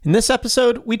In this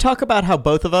episode, we talk about how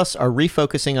both of us are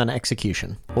refocusing on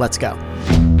execution. Let's go.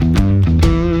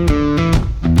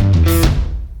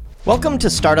 Welcome to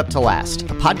Startup to Last,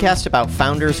 a podcast about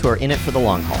founders who are in it for the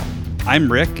long haul.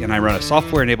 I'm Rick, and I run a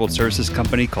software-enabled services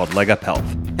company called LegUp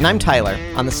Health. And I'm Tyler.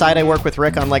 On the side, I work with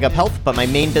Rick on LegUp Health, but my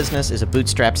main business is a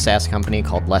bootstrapped SaaS company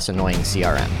called Less Annoying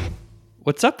CRM.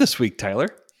 What's up this week, Tyler?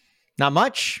 Not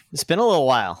much. It's been a little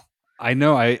while. I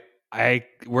know.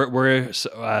 We're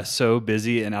so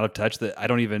busy and out of touch that I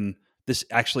don't even. This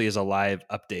actually is a live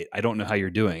update. I don't know how you're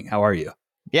doing. How are you?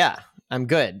 Yeah, I'm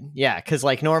good. Yeah, because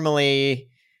normally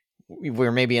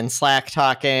we're maybe in Slack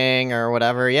talking or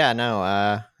whatever. Yeah, no,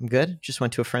 I'm good. Just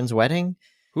went to a friend's wedding.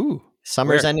 Ooh,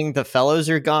 summer's ending. The fellows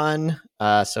are gone.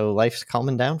 So life's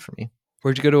calming down for me.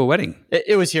 Where'd you go to a wedding?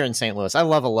 It was here in St. Louis. I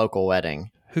love a local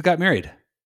wedding. Who got married?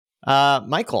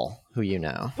 Michael, who you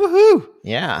know. Woohoo!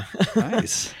 Yeah.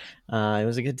 Nice. It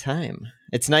was a good time.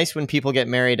 It's nice when people get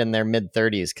married in their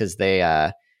mid-30s because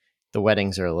the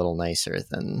weddings are a little nicer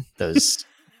than those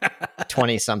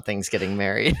 20-somethings getting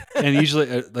married. And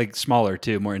usually like smaller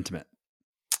too, more intimate.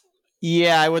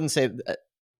 Yeah, I wouldn't say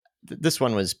this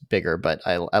one was bigger, but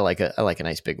I like a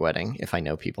nice big wedding if I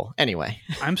know people. Anyway,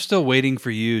 I'm still waiting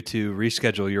for you to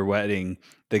reschedule your wedding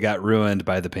that got ruined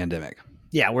by the pandemic.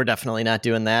 Yeah, we're definitely not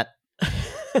doing that.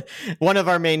 One of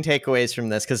our main takeaways from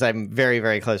this, because I'm very,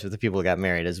 very close with the people who got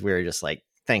married, is we were just like,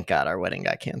 thank God our wedding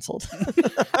got canceled.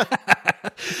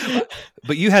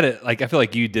 But you had I feel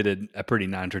like you did a pretty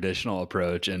non-traditional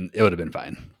approach and it would have been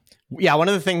fine. Yeah, one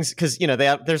of the things, because,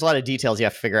 there's a lot of details you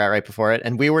have to figure out right before it.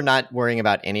 And we were not worrying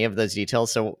about any of those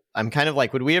details. So I'm kind of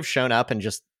like, would we have shown up and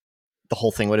just the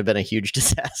whole thing would have been a huge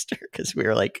disaster? Because we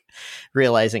were like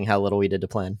realizing how little we did to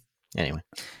plan. Anyway,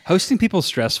 hosting people is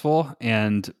stressful,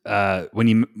 and when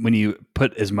you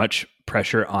put as much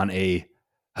pressure on a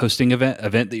hosting event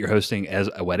that you're hosting as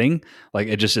a wedding, like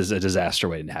it just is a disaster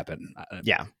waiting to happen.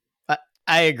 Yeah,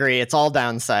 I agree. It's all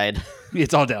downside.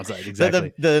 It's all downside.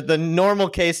 Exactly. The normal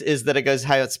case is that it goes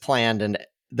how it's planned, and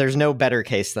there's no better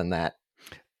case than that.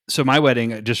 So my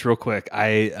wedding, just real quick,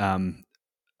 I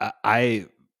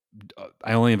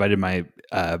only invited my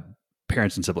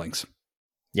parents and siblings.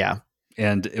 Yeah.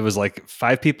 And it was like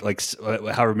 5 people, like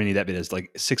however many that is,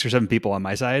 like 6 or 7 people on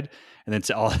my side. And then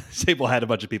all table had a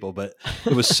bunch of people, but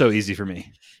it was so easy for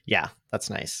me. Yeah, that's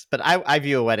nice. But I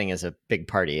view a wedding as a big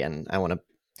party, and I want to,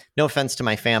 no offense to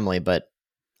my family, but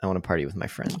I want to party with my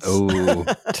friends. Oh,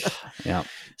 yeah.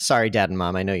 Sorry, Dad and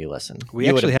Mom. I know you listen. We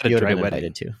actually had a dry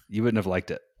wedding. Too. You wouldn't have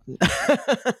liked it.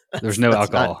 There's no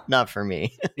alcohol. Not for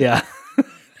me. Yeah.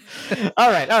 All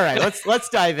right. Let's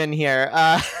dive in here.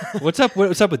 What's up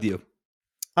with you?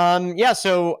 Yeah,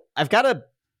 so I've got a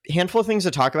handful of things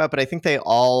to talk about, but I think they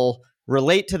all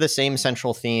relate to the same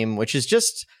central theme, which is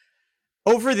just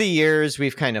over the years,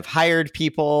 we've kind of hired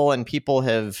people and people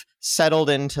have settled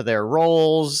into their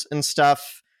roles and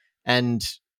stuff. And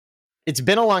it's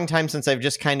been a long time since I've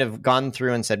just kind of gone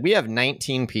through and said, we have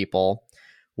 19 people.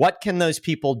 What can those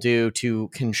people do to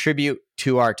contribute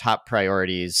to our top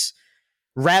priorities?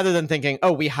 Rather than thinking,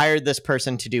 oh, we hired this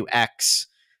person to do X,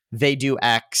 they do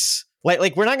X.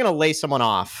 Like we're not going to lay someone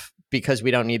off because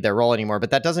we don't need their role anymore, but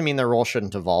that doesn't mean their role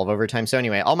shouldn't evolve over time. So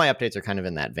anyway, all my updates are kind of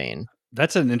in that vein.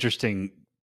 That's an interesting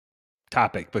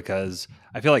topic because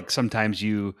I feel like sometimes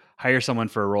you hire someone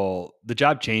for a role, the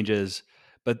job changes,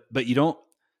 but you don't,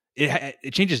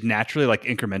 it changes naturally, like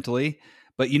incrementally,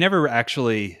 but you never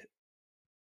actually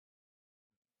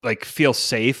like feel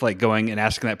safe, like going and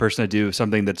asking that person to do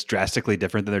something that's drastically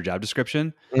different than their job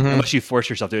description, unless you force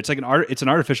yourself to. It's like it's an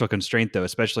artificial constraint though,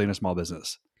 especially in a small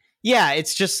business. Yeah.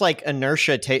 It's just like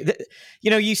inertia.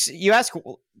 You ask,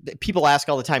 people ask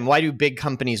all the time, why do big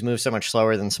companies move so much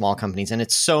slower than small companies? And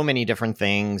it's so many different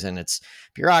things, and it's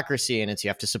bureaucracy, and you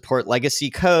have to support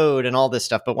legacy code and all this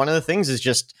stuff. But one of the things is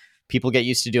just people get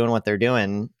used to doing what they're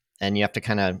doing, and you have to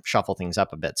kind of shuffle things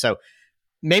up a bit. So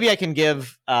maybe I can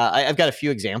give, I've got a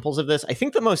few examples of this. I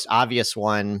think the most obvious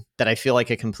one that I feel like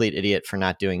a complete idiot for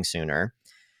not doing sooner.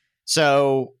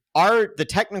 So the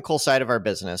technical side of our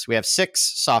business, we have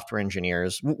 6 software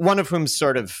engineers, one of whom's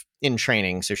sort of in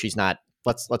training. So she's not,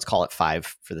 let's call it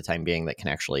 5 for the time being, that can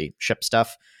actually ship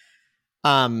stuff.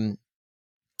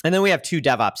 And then we have 2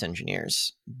 DevOps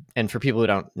engineers. And for people who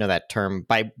don't know that term,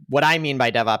 by what I mean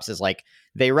by DevOps is like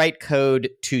they write code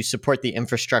to support the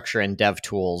infrastructure and dev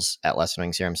tools at Less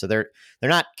Annoying CRM. So they're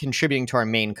not contributing to our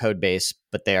main code base,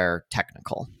 but they're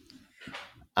technical.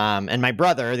 And my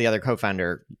brother, the other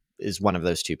co-founder, is one of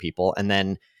those 2 people. And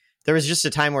then there was just a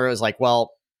time where it was like,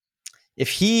 well, if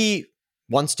he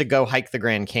wants to go hike the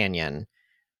Grand Canyon,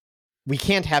 we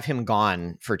can't have him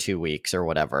gone for 2 weeks or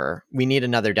whatever. We need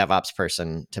another DevOps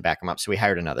person to back him up. So we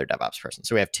hired another DevOps person.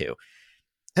 So we have 2.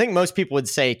 I think most people would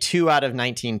say 2 out of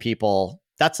 19 people.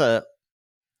 That's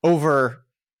more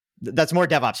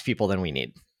DevOps people than we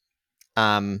need.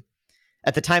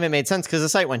 At the time, it made sense because the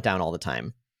site went down all the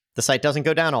time. The site doesn't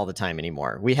go down all the time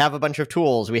anymore. We have a bunch of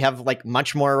tools. We have like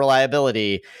much more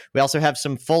reliability. We also have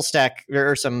some full stack,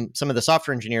 or some of the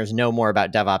software engineers know more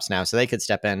about DevOps now, so they could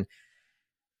step in.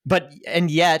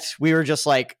 And yet we were just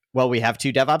like, well, we have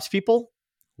 2 DevOps people.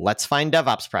 Let's find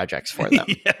DevOps projects for them.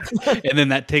 And then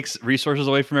that takes resources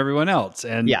away from everyone else,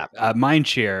 and mind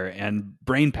share and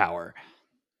brain power.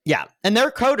 Yeah. And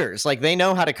they're coders. Like, they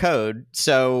know how to code.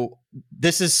 So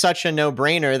this is such a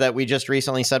no-brainer that we just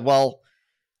recently said, well,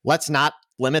 let's not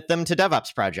limit them to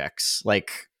DevOps projects.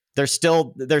 Like, their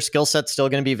skill set's still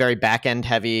going to be very back-end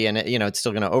heavy, and it's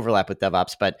still going to overlap with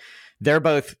DevOps, but they're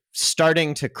both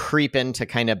starting to creep into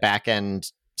kind of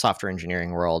back-end software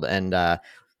engineering world. And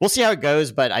we'll see how it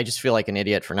goes, but I just feel like an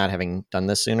idiot for not having done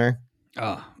this sooner.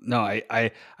 Oh, no,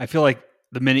 I feel like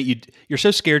the minute you're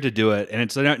so scared to do it, and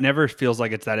it never feels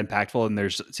like it's that impactful, and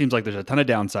it seems like there's a ton of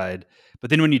downside. But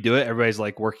then when you do it, everybody's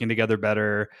like working together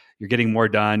better. You're getting more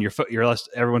done.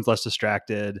 Everyone's less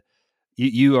distracted.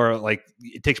 You are like,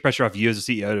 it takes pressure off you as a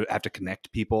CEO to have to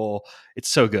connect people. It's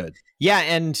so good. Yeah,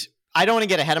 and I don't want to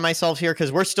get ahead of myself here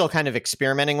because we're still kind of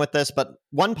experimenting with this, but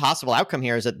one possible outcome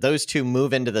here is that those 2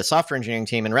 move into the software engineering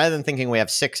team, and rather than thinking we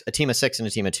have a team of 6 and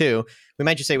a team of 2, we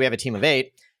might just say we have a team of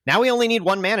 8. Now we only need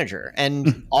 1 manager,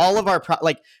 and all of our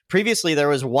previously there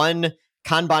was 1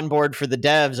 Kanban board for the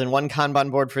devs and 1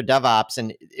 Kanban board for DevOps,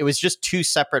 and it was just 2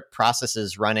 separate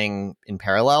processes running in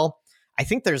parallel. I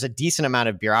think there's a decent amount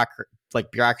of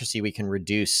bureaucracy we can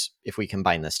reduce if we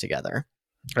combine this together.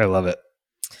 I love it.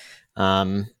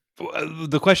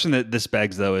 The question that this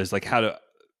begs, though, is like,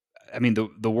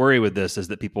 the worry with this is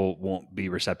that people won't be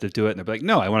receptive to it, and they'll be like,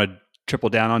 no, I want to triple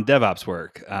down on DevOps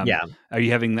work. Are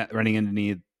you running into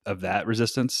any of that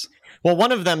resistance? Well,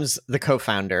 one of them's the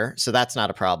co-founder, so that's not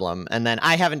a problem. And then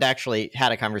I haven't actually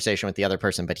had a conversation with the other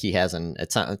person, but he hasn't.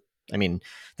 It's not, they're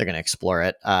going to explore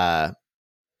it.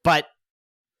 But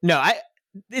no,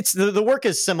 it's the work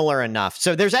is similar enough.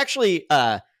 So there's actually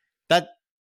that.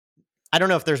 I don't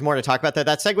know if there's more to talk about that.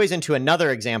 That segues into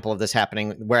another example of this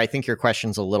happening where I think your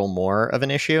question's a little more of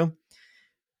an issue.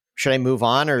 Should I move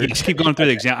on, or just keep going through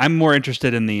the example? I'm more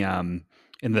interested in the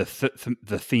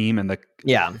theme and the.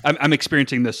 Yeah, I'm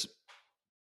experiencing this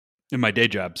in my day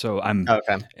job, so I'm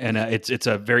okay. And it's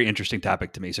a very interesting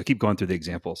topic to me. So keep going through the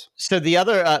examples. So the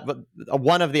other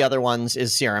one of the other ones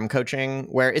is CRM coaching,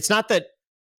 where it's not that.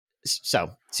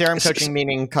 So CRM coaching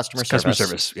meaning customer service. Customer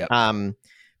service, yeah.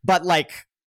 But like,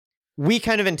 we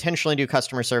kind of intentionally do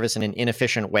customer service in an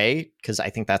inefficient way, because I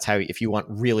think that's how, if you want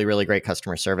really, really great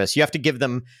customer service, you have to give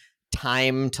them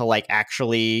time to like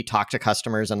actually talk to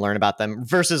customers and learn about them,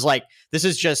 versus like, this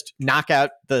is just knock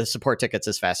out the support tickets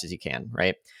as fast as you can,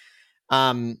 right?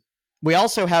 We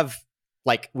also have,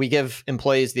 like, we give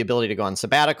employees the ability to go on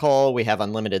sabbatical. We have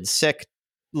unlimited sick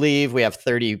leave. We have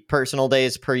 30 personal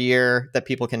days per year that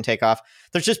people can take off.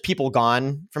 There's just people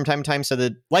gone from time to time. So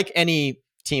that, like any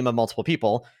team of multiple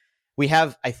people, we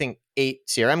have, I think, 8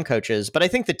 CRM coaches, but I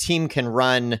think the team can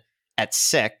run at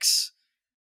 6.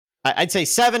 I'd say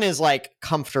 7 is like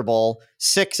comfortable.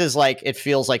 6 is like, it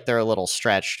feels like they're a little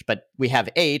stretched, but we have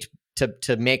 8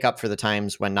 to make up for the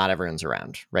times when not everyone's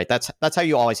around, right? That's how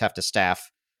you always have to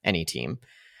staff any team.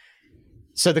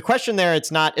 So the question there, it's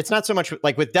not so much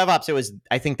like with DevOps, it was,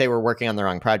 I think they were working on the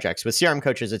wrong projects. With CRM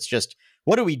coaches, it's just,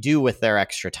 what do we do with their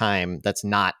extra time that's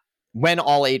not when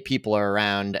all 8 people are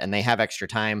around and they have extra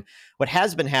time? What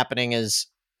has been happening is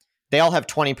they all have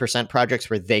 20% projects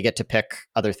where they get to pick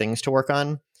other things to work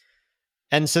on.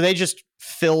 And so they just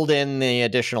filled in the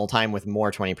additional time with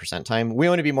more 20% time. We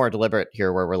want to be more deliberate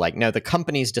here, where we're like, no, the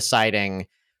company's deciding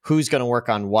who's going to work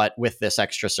on what with this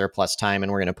extra surplus time,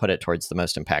 and we're going to put it towards the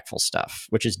most impactful stuff,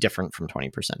 which is different from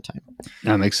 20% time.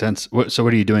 That makes sense. So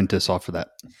what are you doing to solve for that?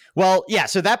 Well, yeah,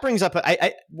 so that brings up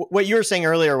what you were saying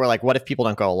earlier, where like, what if people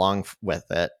don't go along with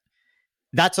it?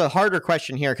 That's a harder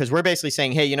question here, because we're basically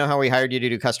saying, hey, you know how we hired you to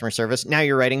do customer service? Now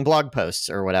you're writing blog posts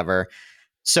or whatever.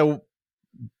 So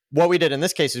what we did in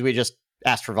this case is we just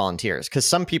asked for volunteers, because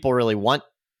some people really want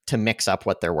to mix up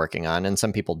what they're working on and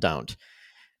some people don't.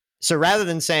 So rather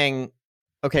than saying,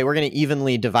 okay, we're going to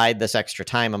evenly divide this extra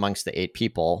time amongst the 8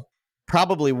 people,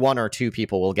 probably 1 or 2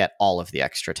 people will get all of the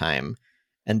extra time.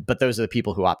 But those are the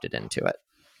people who opted into it.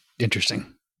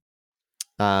 Interesting.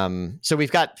 So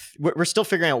we're still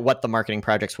figuring out what the marketing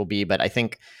projects will be, but I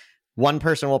think one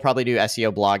person will probably do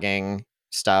SEO blogging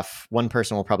stuff. One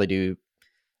person will probably do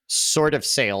sort of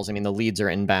sales. I mean, the leads are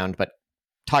inbound, but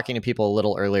talking to people a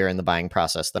little earlier in the buying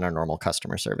process than our normal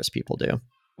customer service people do.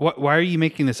 Why are you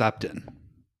making this opt-in?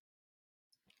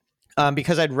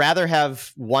 Because I'd rather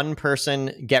have one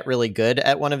person get really good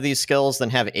at one of these skills than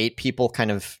have 8 people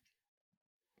kind of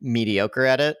mediocre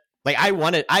at it. Like I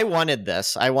wanted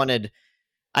this. I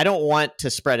don't want to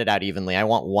spread it out evenly. I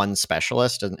want one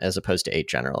specialist as opposed to 8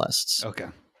 generalists. Okay.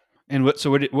 And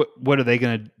what are they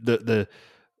going to,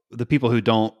 the people who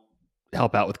don't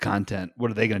help out with content,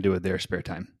 what are they going to do with their spare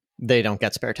time? They don't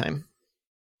get spare time.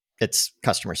 It's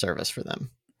customer service for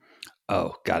them.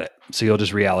 Oh, got it. So you'll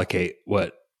just reallocate more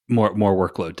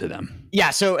workload to them.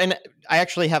 Yeah. So, and I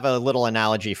actually have a little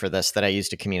analogy for this that I use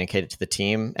to communicate it to the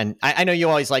team. And I know you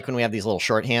always like when we have these little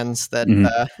shorthands that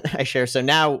I share. So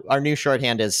now our new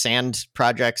shorthand is sand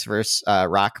projects versus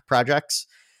rock projects.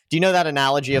 Do you know that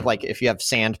analogy of like if you have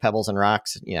sand, pebbles, and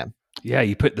rocks? Yeah. Yeah,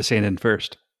 you put the sand in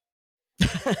first.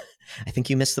 I think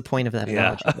you missed the point of that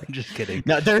analogy. I'm just kidding.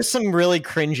 No, there's some really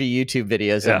cringy YouTube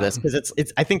videos of this because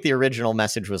it's. I think the original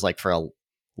message was like for a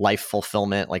life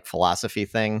fulfillment, like philosophy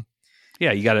thing.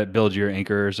 Yeah, you got to build your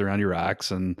anchors around your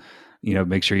rocks, and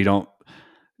make sure you don't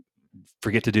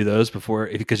forget to do those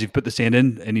because you've put the sand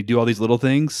in and you do all these little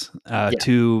things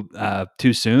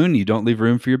too soon. You don't leave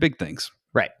room for your big things.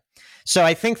 Right. So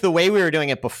I think the way we were doing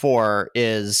it before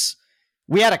is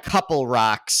we had a couple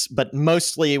rocks, but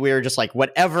mostly we were just like,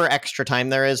 whatever extra time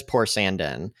there is, pour sand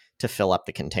in to fill up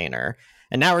the container.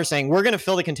 And now we're saying we're going to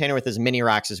fill the container with as many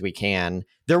rocks as we can.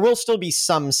 There will still be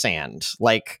some sand.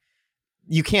 Like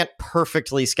you can't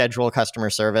perfectly schedule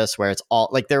customer service where it's all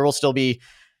like there will still be,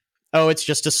 oh, it's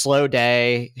just a slow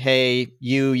day. Hey,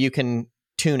 you can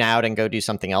tune out and go do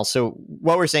something else. So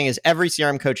what we're saying is every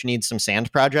CRM coach needs some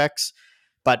sand projects.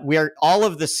 But all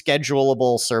of the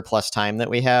schedulable surplus time that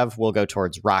we have will go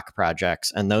towards rock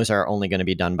projects. And those are only going to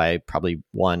be done by probably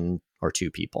 1 or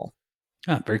 2 people.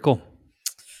 Ah, very cool.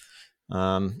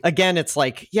 Again, it's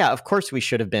like, yeah, of course we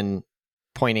should have been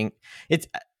pointing. It's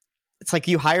like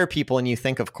you hire people and you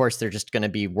think, of course, they're just going to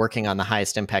be working on the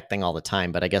highest impact thing all the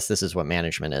time. But I guess this is what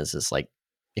management is like,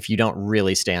 if you don't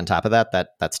really stay on top of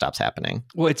that stops happening.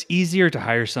 Well, it's easier to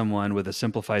hire someone with a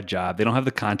simplified job. They don't have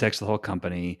the context of the whole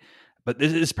company. But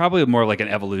this is probably more like an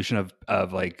evolution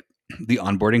of like the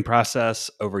onboarding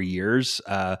process over years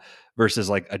versus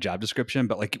like a job description.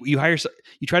 But like you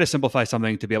try to simplify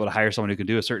something to be able to hire someone who can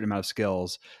do a certain amount of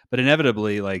skills, but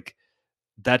inevitably like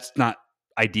that's not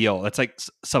ideal. That's like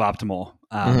suboptimal.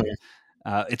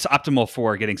 It's optimal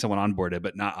for getting someone onboarded,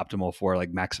 but not optimal for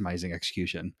like maximizing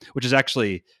execution, which is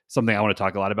actually something I want to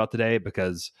talk a lot about today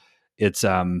because it's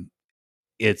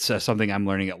something I'm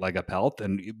learning at LegUp Health.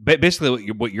 And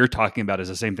basically what you're talking about is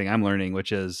the same thing I'm learning,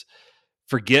 which is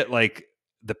forget like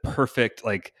the perfect,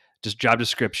 like just job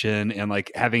description and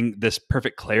like having this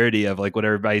perfect clarity of like what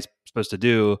everybody's supposed to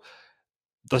do.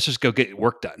 Let's just go get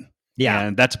work done. Yeah.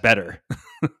 And that's better.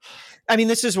 I mean,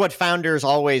 this is what founders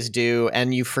always do.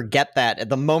 And you forget that at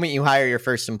the moment you hire your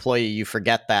first employee, you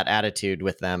forget that attitude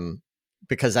with them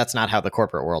because that's not how the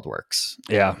corporate world works.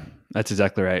 Yeah, that's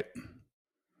exactly right.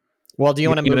 Well, do you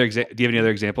want to do you have any other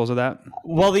examples of that?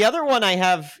 Well, the other one I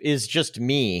have is just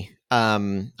me.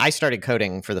 I started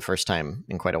coding for the first time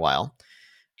in quite a while.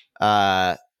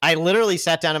 I literally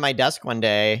sat down at my desk one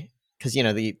day because,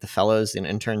 the fellows and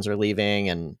interns are leaving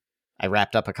and I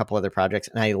wrapped up a couple other projects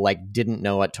and I like didn't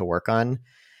know what to work on.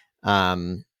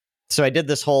 So I did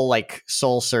this whole like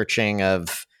soul searching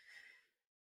of,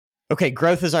 okay,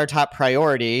 growth is our top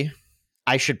priority.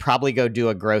 I should probably go do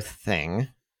a growth thing.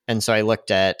 And so I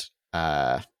looked at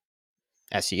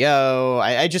SEO.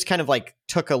 I just kind of like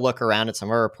took a look around at some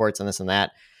of our reports and this and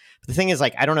that. But the thing is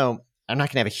like, I don't know, I'm not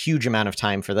going to have a huge amount of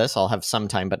time for this. I'll have some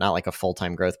time, but not like a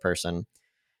full-time growth person.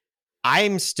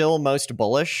 I'm still most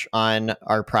bullish on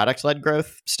our product-led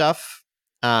growth stuff.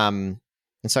 And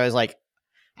so I was like,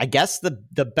 I guess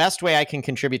the best way I can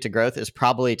contribute to growth is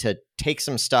probably to take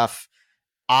some stuff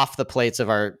off the plates of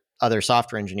our other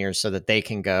software engineers so that they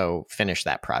can go finish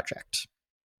that project.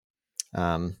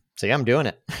 So yeah, I'm doing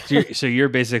it. So you're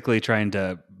basically trying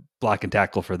to block and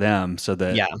tackle for them so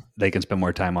that they can spend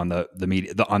more time on the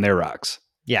media, on their rocks.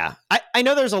 Yeah. I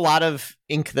know there's a lot of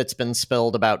ink that's been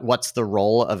spilled about what's the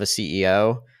role of a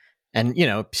CEO. And,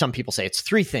 some people say it's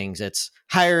 3 things. It's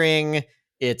hiring,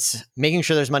 it's making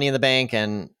sure there's money in the bank,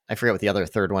 and I forget what the other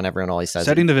third one everyone always says.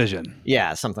 Setting the vision.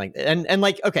 Yeah, something like that. And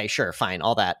like, okay, sure, fine,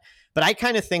 all that. But I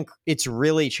kind of think it's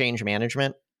really change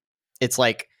management. It's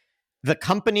like the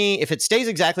company, if it stays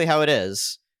exactly how it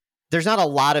is, there's not a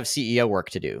lot of CEO work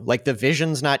to do. Like the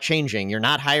vision's not changing. You're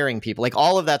not hiring people. Like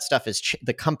all of that stuff is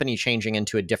the company changing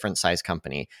into a different size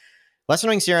company. Lesson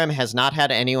Knowing CRM has not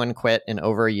had anyone quit in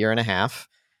over a year and a half.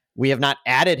 We have not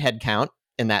added headcount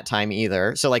in that time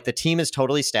either. So like the team is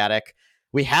totally static.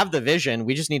 We have the vision.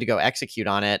 We just need to go execute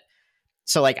on it.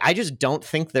 So like, I just don't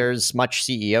think there's much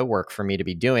CEO work for me to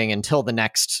be doing until the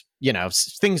next,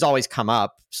 things always come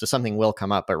up. So something will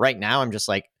come up. But right now I'm just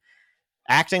like,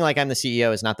 acting like I'm the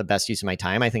CEO is not the best use of my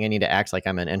time. I think I need to act like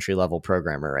I'm an entry-level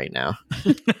programmer right now.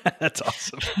 That's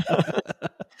awesome.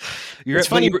 It's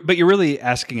funny, but you're really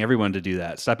asking everyone to do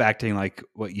that. Stop acting like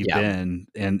what you've been,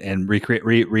 and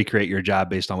recreate your job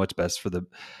based on what's best for the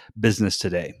business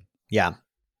today. Yeah,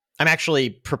 I'm actually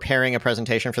preparing a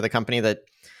presentation for the company that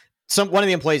one of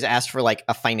the employees asked for, like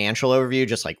a financial overview,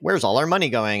 just like where's all our money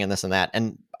going and this and that.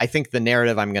 And I think the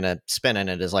narrative I'm going to spin in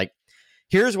it is like,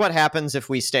 here's what happens if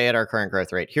we stay at our current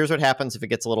growth rate. Here's what happens if it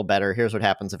gets a little better. Here's what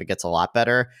happens if it gets a lot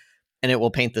better. And it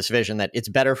will paint this vision that it's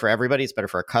better for everybody. It's better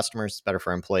for our customers. It's better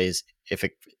for employees if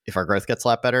our growth gets a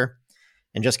lot better.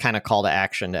 And just kind of call to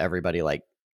action to everybody, like,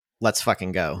 let's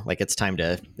fucking go. Like it's time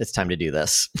to do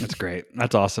this. That's great.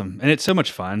 That's awesome. And it's so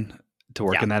much fun to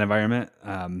work in that environment.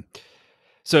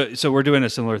 So we're doing a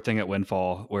similar thing at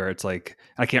Windfall where it's like,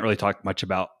 I can't really talk much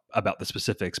about the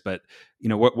specifics, but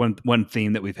one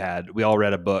theme that we've had, we all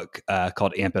read a book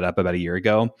called Amp It Up about a year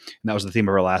ago, and that was the theme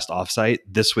of our last offsite.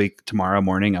 This week, tomorrow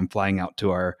morning, I'm flying out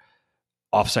to our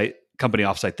company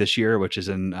offsite this year, which is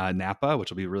in Napa,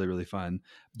 which will be really, really fun.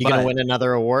 You gonna win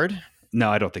another award? No,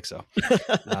 I don't think so.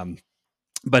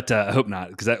 But I hope not,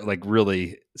 because that like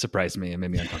really surprised me and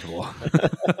made me uncomfortable.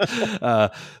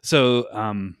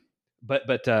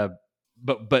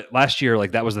 But last year,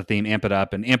 like that was the theme, Amp It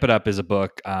Up. And Amp It Up is a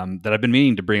book that I've been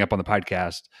meaning to bring up on the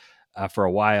podcast for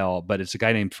a while, but it's a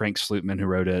guy named Frank Slootman who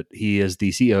wrote it. He is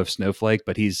the CEO of Snowflake,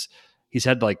 but he's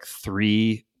had like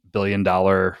 $3 billion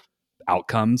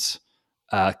outcomes,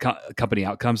 company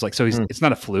outcomes. Like, so it's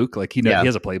not a fluke. Like he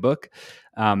has a playbook,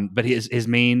 but his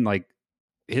main, like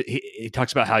he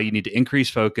talks about how you need to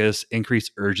increase focus, increase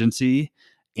urgency,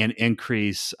 and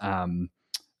increase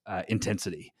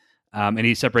intensity. And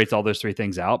he separates all those three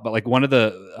things out. But like one of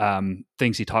the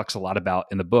things he talks a lot about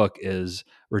in the book is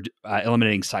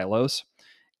eliminating silos.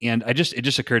 And it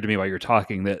just occurred to me while you're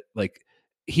talking that like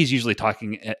he's usually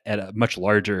talking at a much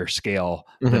larger scale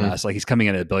than us. Like he's coming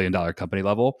in at $1 billion company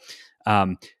level.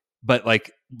 But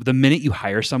like the minute you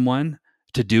hire someone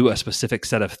to do a specific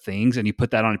set of things and you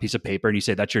put that on a piece of paper and you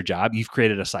say that's your job, you've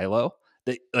created a silo.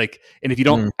 That, like, and if you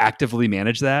don't actively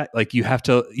manage that, like you have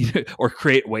to, or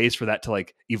create ways for that to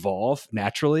like evolve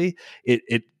naturally,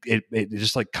 it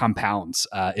just like compounds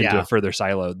into a further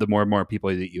silo the more and more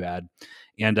people that you add.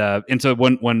 And so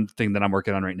one thing that I'm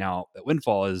working on right now at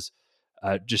Windfall is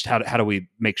just how do we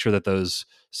make sure that those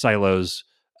silos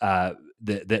that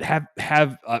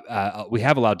we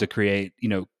have allowed to create,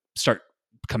 start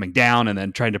coming down, and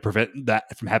then trying to prevent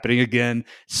that from happening again.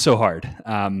 It's so hard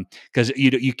because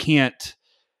you can't,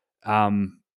 at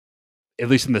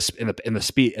least in the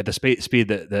speed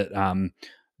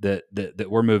that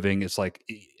we're moving. It's like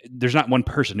there's not one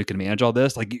person who can manage all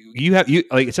this. Like you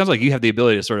like it sounds like you have the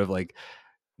ability to sort of like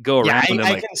go around.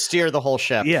 I can steer the whole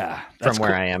ship. From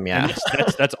where I am. Yeah,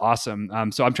 that's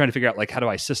awesome. So I'm trying to figure out like how do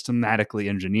I systematically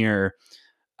engineer,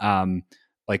 and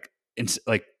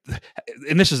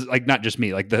this is like not just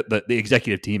me, like the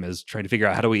executive team is trying to figure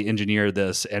out how do we engineer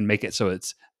this and make it so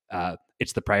it's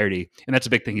the priority. And that's a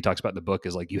big thing he talks about in the book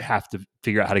is like you have to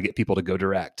figure out how to get people to go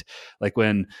direct. Like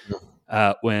when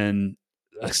a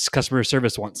customer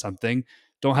service wants something,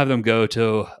 don't have them go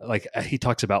to like he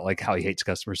talks about like how he hates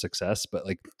customer success, but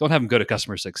like don't have them go to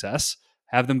customer success.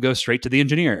 Have them go straight to the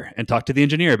engineer and talk to the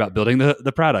engineer about building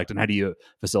the product and how do you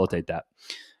facilitate that.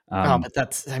 But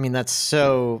that's a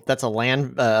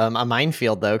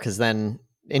minefield though, because then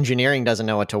engineering doesn't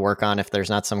know what to work on if there's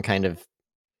not some kind of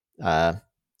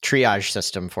triage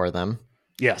system for them.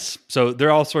 Yes, so there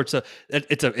are all sorts of.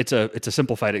 It's a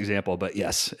simplified example, but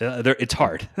yes, it's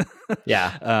hard.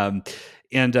 Yeah.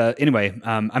 Anyway,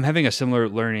 I'm having a similar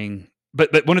learning.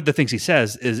 But one of the things he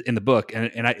says is in the book, and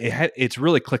it's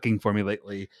really clicking for me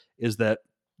lately, is that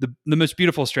the most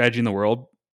beautiful strategy in the world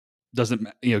doesn't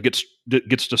gets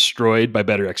destroyed by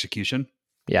better execution.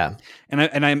 Yeah.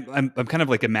 And I'm kind of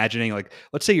like imagining like,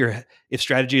 let's say if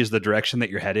strategy is the direction that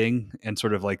you're heading and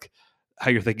sort of like how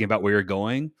you're thinking about where you're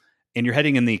going, and you're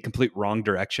heading in the complete wrong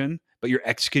direction, but you're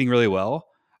executing really well,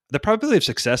 the probability of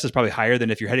success is probably higher than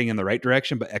if you're heading in the right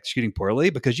direction but executing poorly,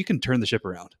 because you can turn the ship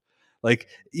around. Like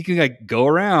you can like go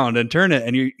around and turn it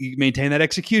and you maintain that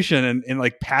execution and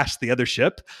like pass the other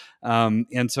ship.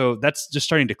 And so that's just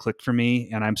starting to click for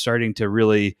me. And I'm starting to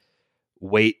really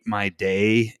weight my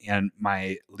day and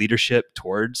my leadership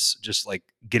towards just like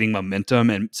getting momentum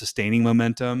and sustaining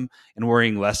momentum, and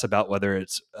worrying less about whether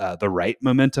it's the right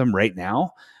momentum right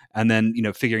now, and then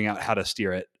figuring out how to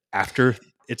steer it after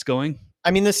it's going. I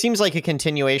mean, this seems like a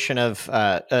continuation of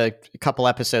a couple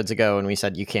episodes ago when we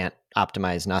said you can't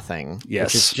optimize nothing,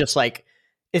 which is Yes. just like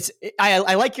it's.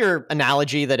 I like your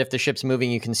analogy that if the ship's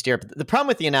moving, you can steer. But the problem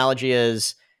with the analogy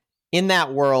is in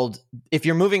that world, if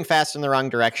you're moving fast in the wrong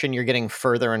direction, you're getting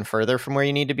further and further from where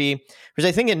you need to be. Because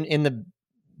I think in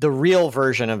the real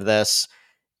version of this,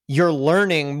 you're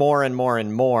learning more and more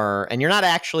and more, and you're not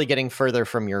actually getting further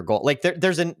from your goal. Like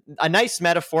there's a nice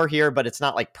metaphor here, but it's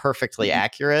not like perfectly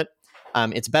accurate.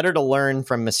 It's better to learn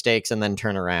from mistakes and then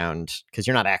turn around because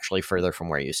you're not actually further from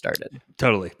where you started.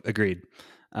 Totally agreed.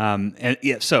 And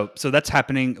yeah, so that's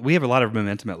happening. We have a lot of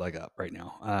momentum at LegUp right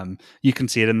now. You can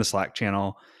see it in the Slack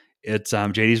channel. It's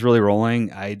JD's really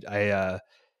rolling. And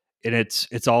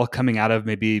it's all coming out of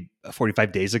maybe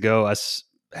 45 days ago, us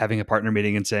having a partner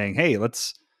meeting and saying, hey,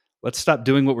 let's stop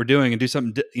doing what we're doing and do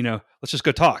something, let's just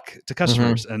go talk to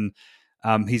customers. And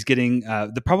he's getting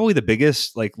probably the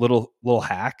biggest like little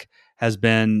hack has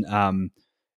been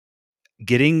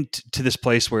getting to this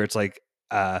place where it's like,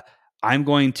 I'm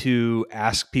going to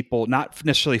ask people, not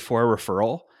necessarily for a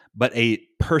referral, but a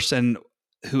person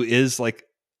who is like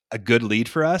a good lead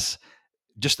for us,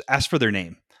 just ask for their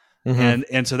name.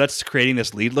 And so that's creating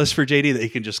this lead list for JD that he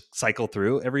can just cycle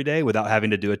through every day without having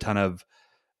to do a ton of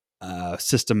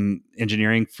system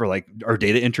engineering for like our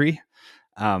data entry.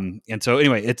 And so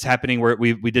anyway, it's happening where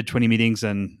we did 20 meetings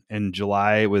in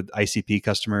July with ICP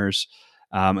customers.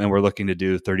 And we're looking to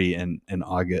do 30 in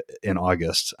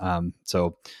August.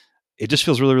 So it just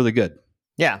feels really, really good.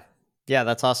 Yeah.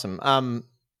 That's awesome.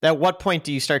 At what point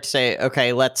do you start to say,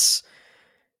 okay, let's,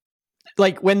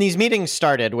 like when these meetings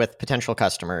started with potential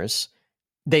customers,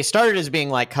 they started as being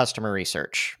like customer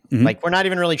research. Like we're not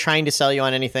even really trying to sell you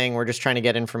on anything. We're just trying to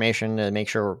get information to make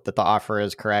sure that the offer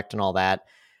is correct and all that.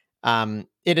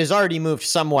 It has already moved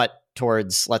somewhat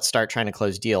towards let's start trying to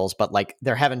close deals, but like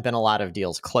there haven't been a lot of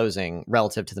deals closing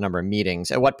relative to the number of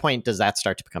meetings. At what point does that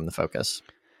start to become the focus?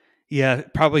 Yeah,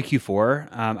 probably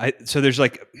Q4. So there's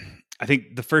like, I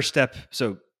think the first step.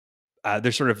 So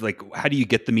there's sort of like, how do you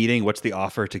get the meeting? What's the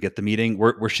offer to get the meeting?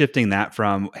 We're shifting that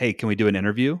from, hey, can we do an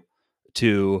interview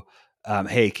to,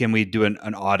 hey, can we do an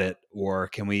audit, or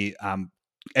can we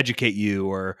educate you,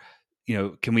 or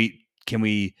can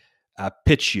we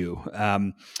pitch you?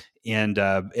 And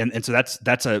so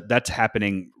that's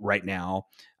happening right now.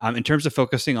 In terms of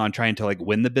focusing on trying to like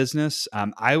win the business,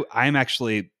 I'm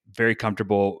actually very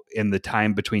comfortable in the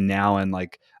time between now and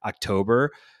like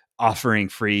October offering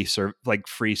free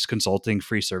consulting,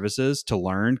 free services to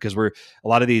learn, because a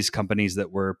lot of these companies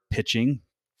that we're pitching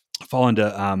fall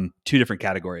into two different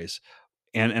categories,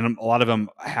 and a lot of them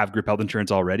have group health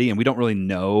insurance already, and we don't really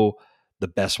know the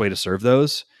best way to serve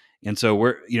those. And so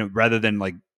we're rather than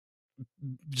like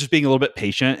just being a little bit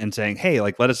patient and saying, hey,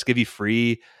 like let us give you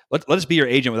free, let us be your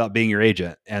agent without being your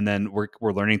agent, and then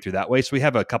we're learning through that way. So we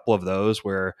have a couple of those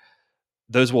where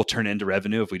those will turn into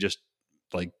revenue if we just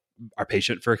like are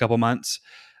patient for a couple months.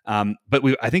 But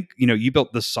I think you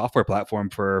built this software platform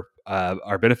for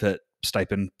our benefit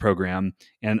stipend program,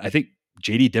 and I think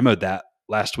JD demoed that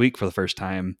last week for the first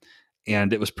time,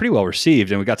 and it was pretty well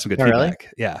received, and we got some good feedback.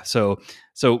 Really? Yeah. So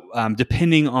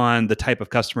depending on the type of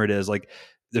customer it is, like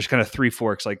there's kind of three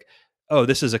forks. Like, oh,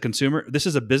 this is a consumer. This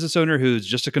is a business owner who's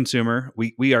just a consumer.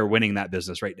 We are winning that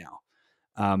business right now.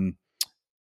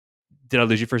 Did I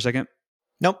lose you for a second?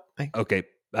 Nope. Okay.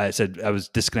 I said I was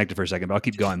disconnected for a second, but I'll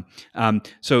keep going.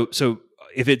 So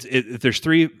if there's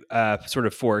three sort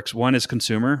of forks, one is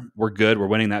consumer, we're good, we're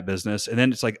winning that business, and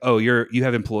then it's like, oh, you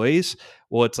have employees.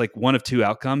 Well, it's like one of two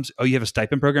outcomes. Oh, you have a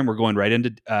stipend program. We're going right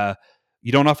into.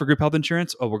 You don't offer group health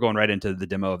insurance. Oh, we're going right into the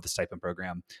demo of the stipend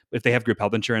program. But if they have group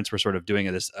health insurance, we're sort of doing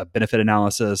a benefit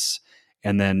analysis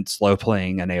and then slow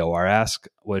playing an AOR ask,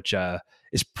 which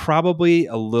is probably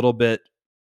a little bit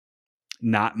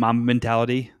not mom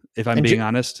mentality, if I'm being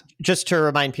honest. Just to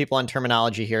remind people on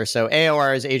terminology here. So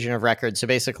AOR is agent of record. So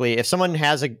basically, if someone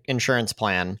has an insurance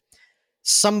plan,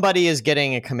 somebody is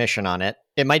getting a commission on it.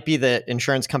 It might be the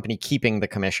insurance company keeping the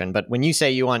commission. But when you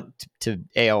say you want to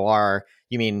AOR,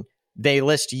 you mean they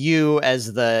list you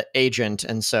as the agent.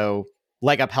 And so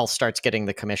LegUp Health starts getting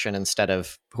the commission instead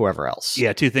of whoever else.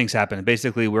 Yeah, two things happen.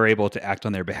 Basically, we're able to act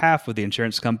on their behalf with the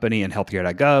insurance company and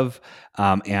healthcare.gov,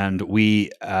 and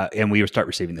we start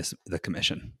receiving the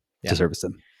commission to service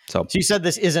them. So you said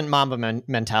this isn't Mamba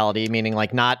mentality, meaning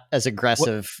like not as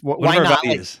aggressive. Why not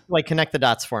like connect the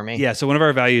dots for me? Yeah, so one of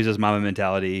our values is Mamba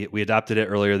mentality. We adopted it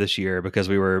earlier this year because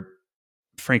we were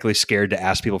frankly scared to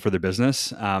ask people for their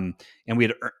business. And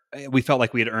we felt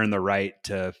like we had earned the right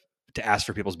to ask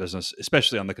for people's business,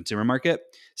 especially on the consumer market.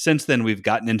 Since then, we've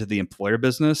gotten into the employer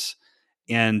business,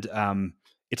 and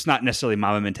it's not necessarily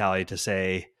mama mentality to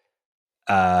say,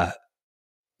 uh,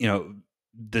 do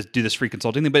this free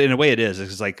consulting thing, but in a way it is.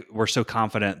 It's like we're so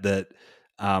confident that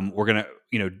we're gonna,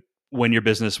 win your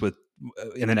business with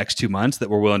in the next 2 months that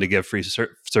we're willing to give free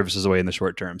services away in the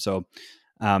short term. So,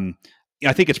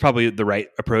 I think it's probably the right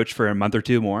approach for a month or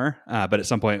two more. But at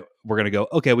some point, we're going to go,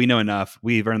 okay, we know enough.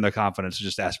 We've earned the confidence to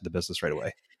just ask for the business right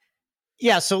away.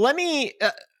 Yeah. So let me.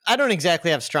 I don't exactly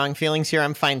have strong feelings here.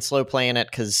 I'm fine slow playing it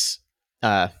because,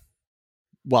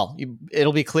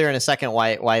 it'll be clear in a second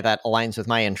why that aligns with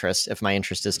my interest. If my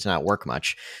interest is to not work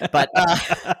much, but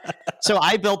so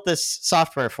I built this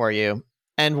software for you,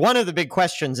 and one of the big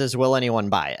questions is, will anyone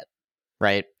buy it?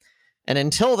 Right. And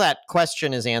until that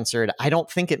question is answered, I don't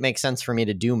think it makes sense for me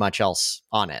to do much else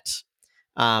on it.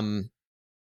 An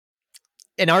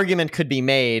argument could be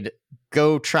made,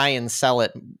 go try and sell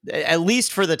it, at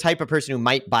least for the type of person who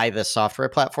might buy this software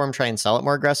platform, try and sell it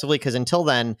more aggressively, because until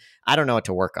then, I don't know what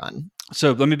to work on.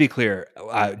 So let me be clear.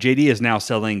 JD is now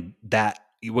selling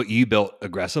what you built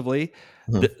aggressively.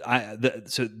 Mm-hmm.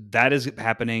 So that is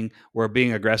happening. We're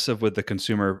being aggressive with the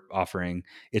consumer offering.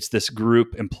 It's this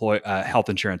group health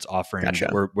insurance offering. Gotcha.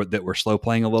 that we're slow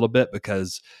playing a little bit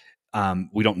because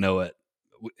we don't know it.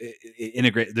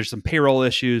 Integrate. There's some payroll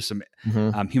issues, some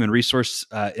human resource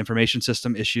information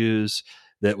system issues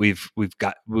that we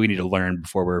need to learn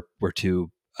before we're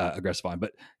too aggressive on.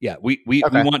 But yeah, we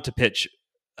want to pitch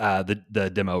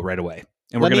the demo right away.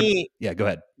 And go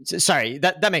ahead. Sorry,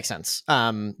 that makes sense.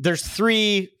 There's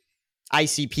 3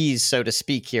 ICPs, so to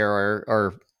speak, here,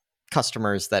 or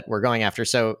customers that we're going after.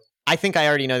 So I think I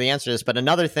already know the answer to this, but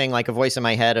another thing, like a voice in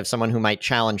my head of someone who might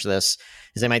challenge this,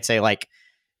 is they might say, like,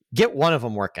 get one of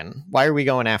them working. Why are we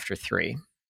going after 3?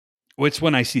 Well, it's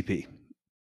one ICP.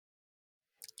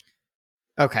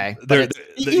 Okay.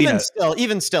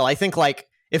 Even still, I think, like,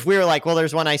 if we were like, well,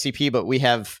 there's one ICP, but we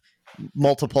have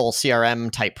multiple CRM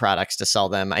type products to sell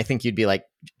them, I think you'd be like,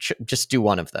 just do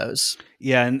one of those.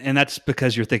 Yeah. And that's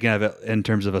because you're thinking of it in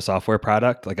terms of a software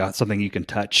product, like something you can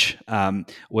touch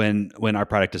when our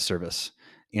product is service.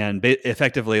 And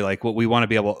effectively, like what we want to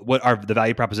be able, the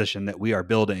value proposition that we are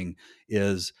building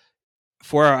is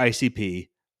for our ICP,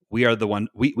 we are the one,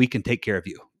 we can take care of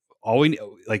you.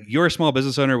 Like you're a small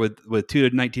business owner with 2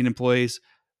 to 19 employees.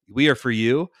 We are for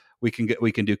you. We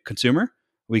can do consumer,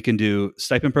 we can do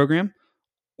stipend program,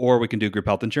 or we can do group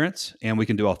health insurance, and we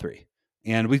can do all 3.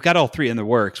 And we've got all 3 in the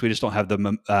works. We just don't have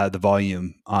the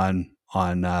volume on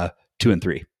 2 and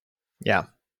 3. Yeah.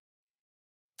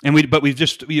 And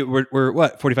we're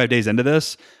what, 45 days into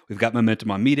this. We've got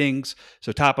momentum on meetings.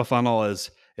 So top of funnel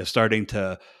is starting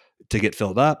to get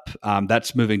filled up.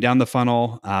 That's moving down the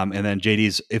funnel. And then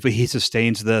JD's, if he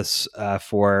sustains this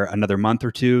for another month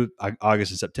or 2,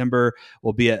 August and September,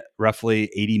 we'll be at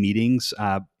roughly 80 meetings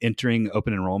entering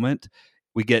open enrollment.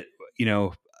 We get,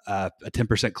 a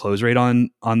 10% close rate on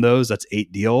those. That's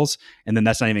 8 deals. And then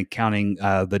that's not even counting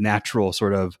the natural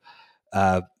sort of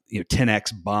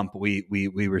 10x bump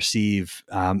we receive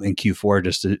in Q4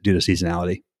 just due to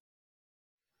seasonality.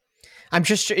 I'm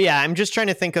just trying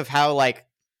to think of how, like,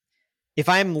 if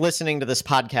I'm listening to this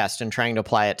podcast and trying to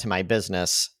apply it to my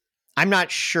business, I'm not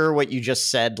sure what you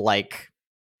just said. Like,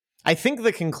 I think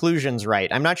the conclusion's right.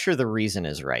 I'm not sure the reason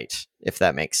is right, if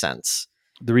that makes sense.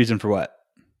 The reason for what?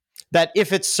 That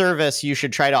if it's service, you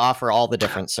should try to offer all the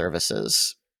different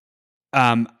services.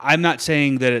 I'm not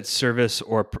saying that it's service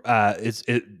or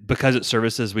because it's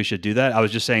services, we should do that. I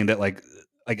was just saying that like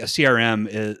a CRM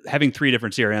is having 3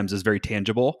 different CRMs is very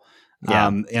tangible.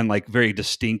 Yeah. And like very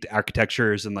distinct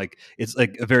architectures, and like it's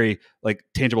like a very like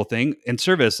tangible thing. In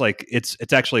service, like it's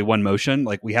actually one motion.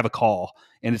 Like we have a call,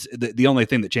 and it's the only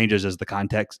thing that changes is the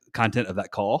content of that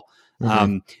call.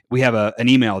 Mm-hmm. We have an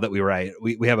email that we write.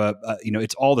 We have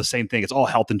it's all the same thing. It's all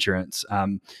health insurance.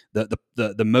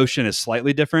 The motion is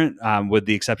slightly different with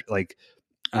the exception like.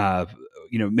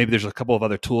 Maybe there's a couple of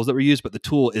other tools that we use, but the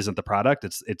tool isn't the product.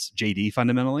 It's JD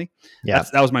fundamentally. Yeah.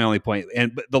 That was my only point.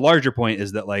 But the larger point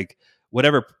is that like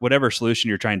whatever solution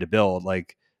you're trying to build,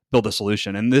 like build a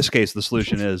solution. In this case, the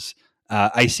solution is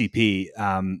ICP.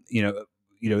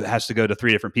 It has to go to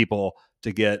 3 different people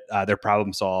to get their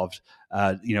problem solved.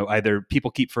 Either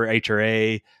people keep for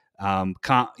HRA, an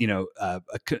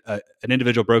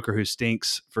individual broker who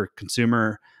stinks for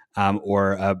consumer,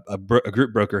 or a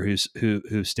group broker who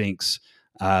stinks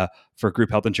for group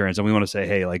health insurance. And we want to say,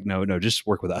 hey, like, no, just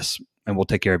work with us and we'll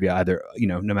take care of you either,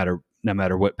 no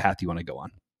matter what path you want to go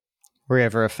on. Were you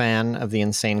ever a fan of the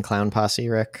Insane Clown Posse,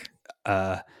 Rick?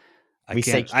 I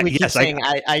can't. We keep Yes, I saying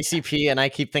ICP, and I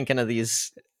keep thinking of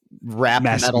these rap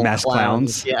metal mass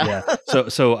clowns. clowns. Yeah.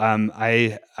 Yeah.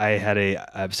 I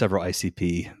have several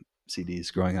ICP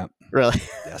CDs growing up. Really?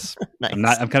 Yes. Nice.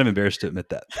 I'm kind of embarrassed to admit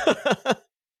that.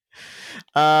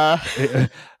 uh,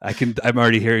 I'm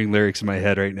already hearing lyrics in my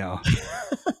head right now.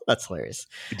 that's hilarious.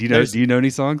 Do you know any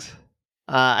songs?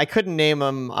 I couldn't name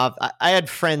them. I had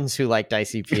friends who liked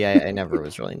ICP. I never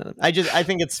was really known. I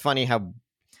think it's funny how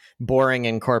boring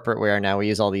in corporate we are now. We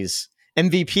use all these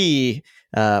MVP,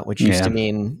 which used to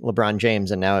mean LeBron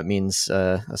James, and now it means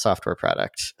a software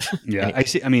product. Yeah,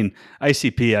 Anyway. I mean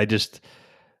ICP. I just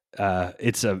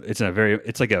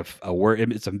it's like a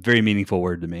word. It's a very meaningful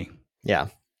word to me. Yeah.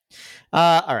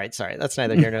 All right. Sorry, that's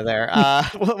neither here nor there.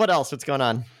 What else? What's going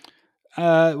on?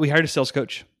 We hired a sales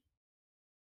coach.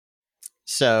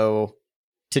 So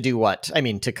to do what? I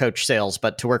mean, to coach sales,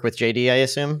 but to work with JD, I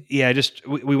assume. Yeah, just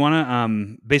we want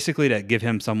to basically to give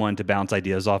him someone to bounce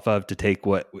ideas off of, to take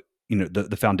what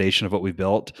the foundation of what we've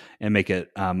built and make it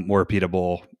more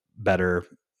repeatable, better.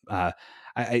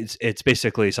 It's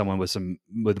basically someone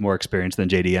with more experience than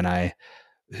JD and I,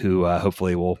 who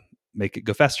hopefully will make it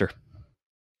go faster.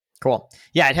 Cool.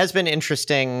 Yeah, it has been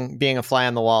interesting being a fly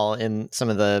on the wall in some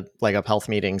of the LegUp Health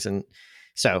meetings. And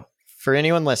so for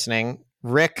anyone listening,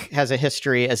 Rick has a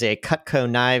history as a Cutco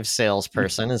knives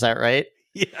salesperson. Is that right?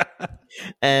 Yeah.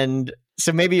 And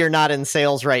so maybe you're not in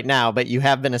sales right now, but you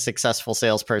have been a successful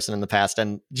salesperson in the past.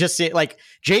 And just like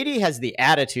JD has the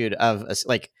attitude of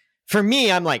like, for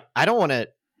me, I'm like, I don't want to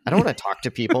talk to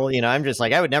people. I'm just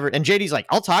like, I would never. And JD's like,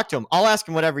 I'll talk to him. I'll ask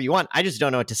him whatever you want. I just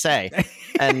don't know what to say.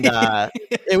 And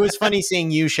it was funny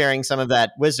seeing you sharing some of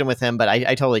that wisdom with him. But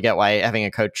I totally get why having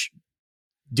a coach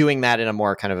doing that in a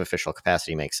more kind of official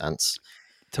capacity makes sense.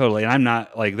 Totally. And I'm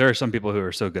not like, there are some people who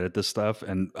are so good at this stuff.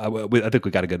 And I think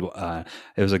we got a good,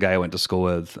 it was a guy I went to school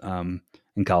with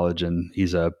in college, and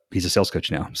he's a sales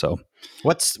coach now. So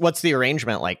what's the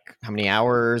arrangement? Like how many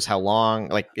hours, how long,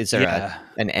 like, is there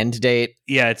an end date?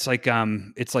 Yeah. It's like I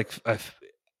think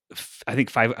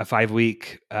a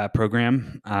 5-week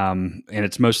program. And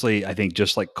it's mostly, I think,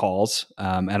 just like calls.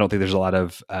 I don't think there's a lot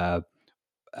of,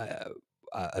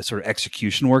 sort of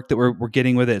execution work that we're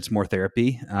getting with it. It's more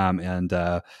therapy and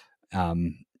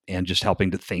just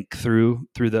helping to think through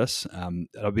this.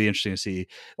 It'll be interesting to see.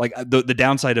 Like the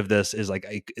downside of this is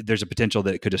like there's a potential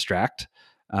that it could distract.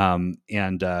 And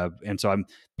so I'm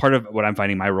part of what I'm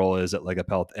finding my role is at LegUp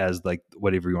Health, as like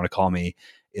whatever you want to call me,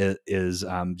 is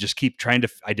just keep trying to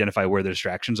identify where the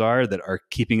distractions are that are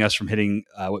keeping us from hitting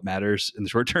what matters in the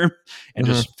short term, and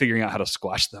just figuring out how to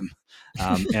squash them,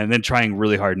 and then trying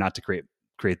really hard not to create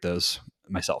those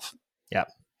myself. Yeah.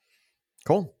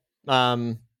 Cool. How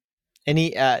are you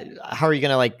going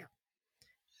to like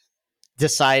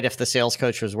decide if the sales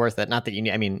coach was worth it? Not that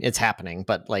I mean, it's happening,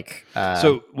 but like,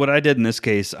 so what I did in this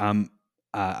case, I'm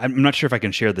not sure if I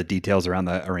can share the details around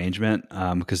the arrangement,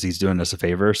 because he's doing us a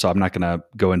favor. So I'm not going to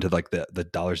go into like the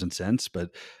dollars and cents, but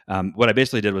what I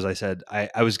basically did was I said,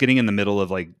 I was getting in the middle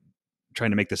of like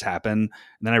trying to make this happen. And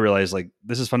then I realized like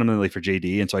this is fundamentally for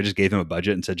JD. And so I just gave him a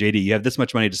budget and said, JD, you have this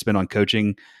much money to spend on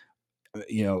coaching,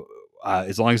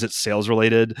 as long as it's sales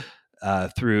related,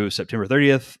 through September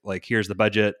 30th, like here's the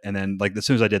budget. And then like as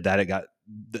soon as I did that,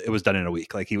 it was done in a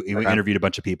week. Like he interviewed a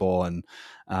bunch of people, and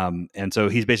so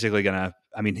he's basically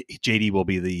JD will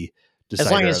be the decider.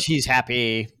 As long as he's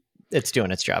happy, it's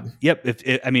doing its job. Yep.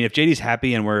 If JD's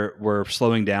happy and we're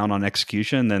slowing down on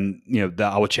execution, then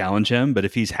I will challenge him. But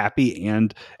if he's happy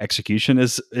and execution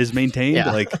is maintained,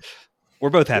 like we're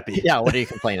both happy. Yeah. What are you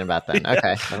complaining about then? Yeah.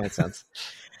 Okay, that makes sense.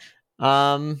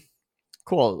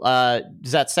 Cool.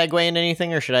 Does that segue into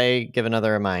anything, or should I give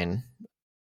another of mine?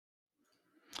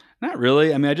 Not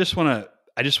really. I mean, I just want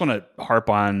to harp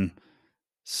on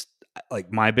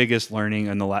like my biggest learning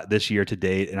in this year to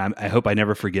date, and I hope I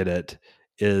never forget it,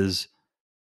 is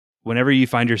whenever you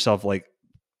find yourself like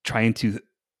trying to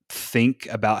think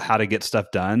about how to get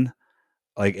stuff done,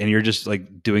 like, and you're just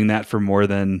like doing that for more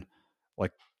than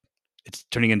like it's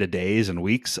turning into days and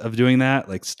weeks of doing that,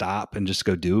 like stop and just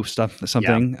go do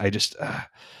something. Yeah. I just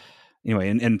anyway,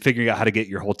 and figuring out how to get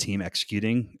your whole team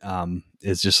executing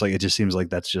is just like, it just seems like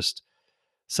that's just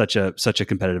such a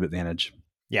competitive advantage.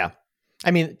 Yeah. I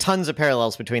mean, tons of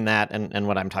parallels between that and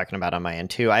what I'm talking about on my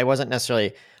end too.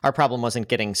 Our problem wasn't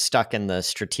getting stuck in the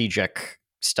strategic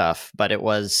stuff, but it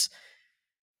was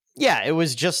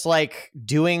just like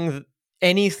doing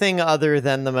anything other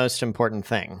than the most important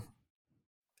thing.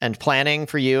 And planning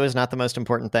for you is not the most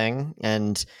important thing.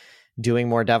 And doing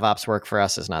more DevOps work for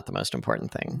us is not the most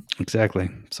important thing. Exactly.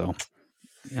 So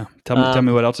yeah. Tell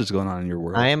me what else is going on in your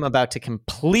world. I am about to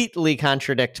completely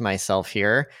contradict myself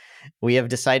here. We have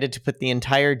decided to put the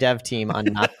entire dev team on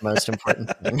not the most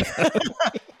important thing.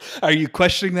 Are you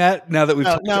questioning that now that we've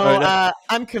talked about it?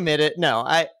 I'm committed.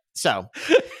 I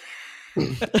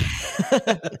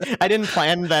didn't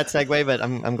plan that segue, but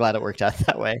I'm glad it worked out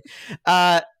that way.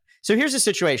 So here's the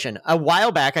situation. A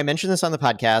while back, I mentioned this on the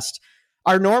podcast.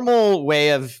 Our normal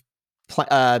way of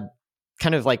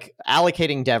kind of like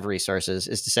allocating dev resources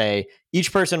is to say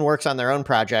each person works on their own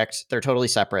project. They're totally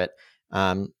separate,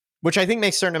 which I think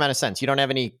makes a certain amount of sense. You don't have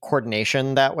any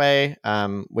coordination that way,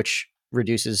 which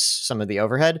reduces some of the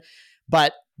overhead.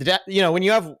 But when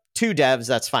you have 2 devs,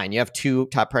 that's fine. You have 2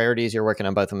 top priorities. You're working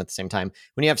on both of them at the same time.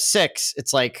 When you have 6,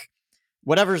 it's like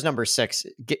whatever's number 6,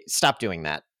 stop doing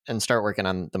that and start working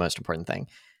on the most important thing.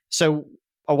 So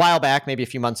a while back, maybe a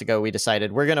few months ago, we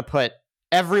decided we're going to put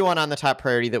everyone on the top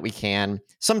priority that we can.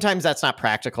 Sometimes that's not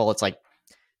practical. It's like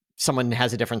someone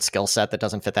has a different skill set that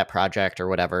doesn't fit that project or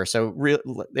whatever. So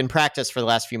in practice, for the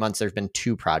last few months, there's been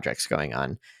 2 projects going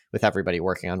on with everybody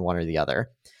working on one or the other.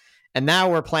 And now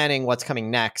we're planning what's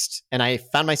coming next. And I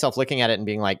found myself looking at it and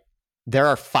being like, there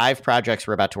are 5 projects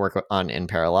we're about to work on in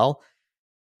parallel.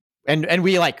 And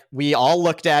we all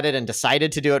looked at it and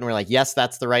decided to do it. And we're like, yes,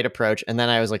 that's the right approach. And then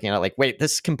I was looking at it like, wait,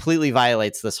 this completely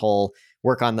violates this whole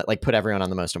work on that, like put everyone on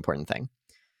the most important thing.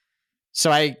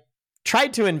 So I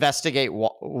tried to investigate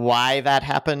why that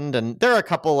happened. And there are a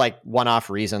couple like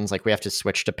one-off reasons, like we have to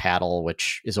switch to Paddle,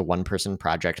 which is a 1-person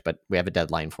project, but we have a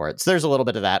deadline for it. So there's a little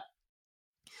bit of that.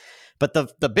 But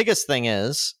the biggest thing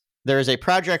is there is a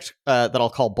project that I'll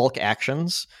call bulk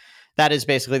actions. That is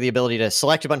basically the ability to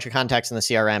select a bunch of contacts in the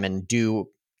CRM and do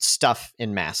stuff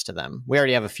in mass to them. We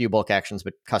already have a few bulk actions,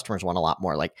 but customers want a lot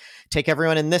more, like take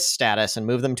everyone in this status and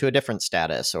move them to a different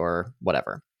status or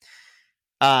whatever.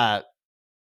 That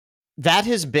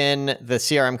has been the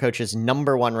CRM coach's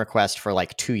number 1 request for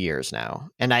like 2 years now.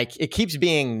 And it keeps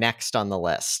being next on the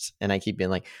list. And I keep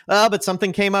being like, oh, but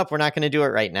something came up. We're not going to do it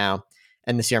right now.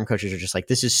 And the CRM coaches are just like,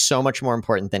 this is so much more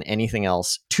important than anything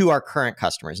else to our current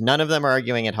customers. None of them are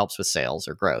arguing it helps with sales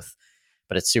or growth,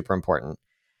 but it's super important.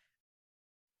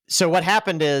 So what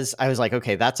happened is I was like,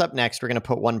 okay, that's up next. We're going to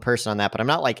put 1 person on that, but I'm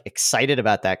not like excited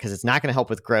about that because it's not going to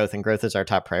help with growth, and growth is our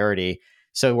top priority.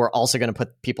 So we're also going to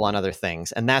put people on other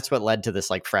things. And that's what led to this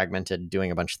like fragmented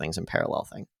doing a bunch of things in parallel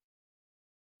thing.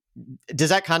 Does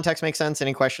that context make sense?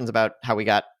 Any questions about how we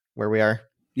got where we are?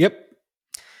 Yep.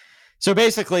 So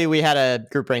basically, we had a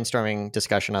group brainstorming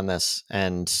discussion on this,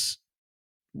 and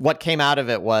what came out of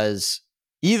it was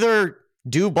either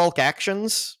do bulk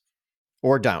actions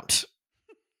or don't.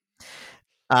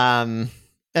 And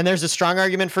there's a strong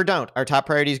argument for don't. Our top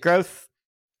priority is growth.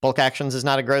 Bulk actions is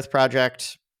not a growth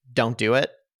project. Don't do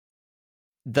it.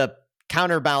 The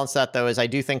counterbalance that, though, is I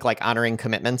do think like honoring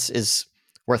commitments is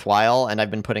worthwhile, and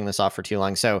I've been putting this off for too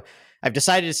long. So I've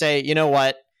decided to say, you know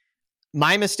what?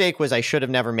 My mistake was I should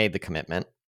have never made the commitment.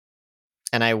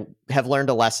 And I have learned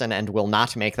a lesson and will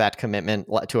not make that commitment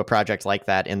to a project like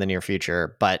that in the near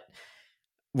future. But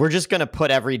we're just going to put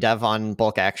every dev on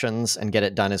bulk actions and get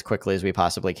it done as quickly as we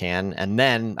possibly can. And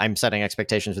then I'm setting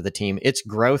expectations with the team. It's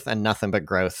growth and nothing but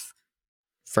growth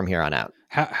from here on out.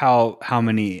 How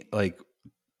many like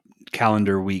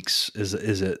calendar weeks is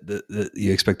it that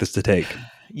you expect this to take?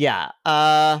 Yeah.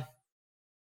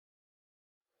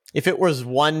 If it was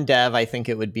 1 dev, I think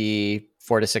it would be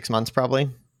 4 to 6 months probably.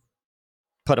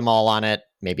 Put them all on it,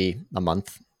 maybe a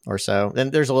month or so. Then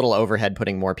there's a little overhead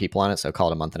putting more people on it, so call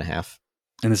it a month and a half.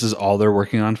 And this is all they're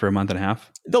working on for a month and a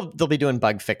half? They'll be doing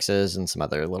bug fixes and some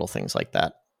other little things like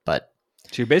that. But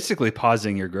so you're basically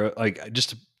pausing your growth, like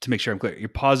just to make sure I'm clear, you're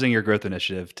pausing your growth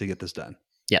initiative to get this done.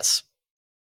 Yes.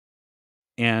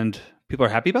 And people are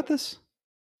happy about this?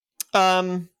 Yeah.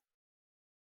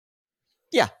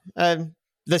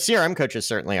 The CRM coaches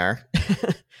certainly are.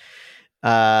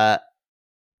 Yeah,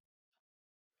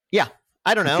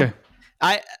 I don't know. Okay.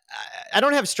 I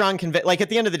don't have strong conviction. Like at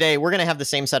the end of the day, we're going to have the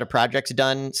same set of projects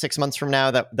done 6 months from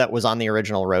now that was on the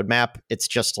original roadmap. It's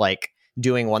just like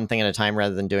doing one thing at a time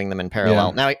rather than doing them in parallel.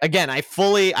 Yeah. Now, again, I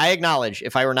acknowledge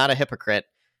if I were not a hypocrite,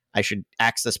 I should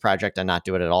axe this project and not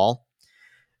do it at all.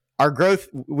 Our growth,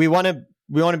 we want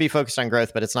to be focused on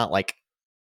growth, but it's not like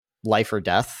life or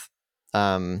death.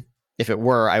 If it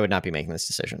were, I would not be making this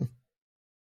decision.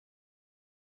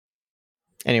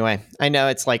 Anyway, I know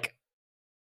it's like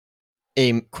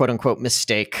a quote unquote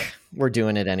mistake. We're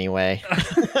doing it anyway.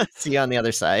 See you on the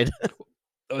other side.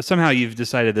 Somehow you've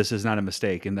decided this is not a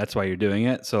mistake and that's why you're doing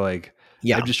it. So like,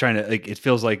 yeah, I'm just trying to like, it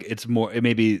feels like it's more,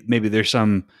 maybe there's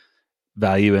some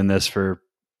value in this for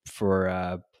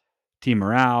team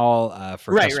morale,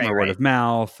 for customer word of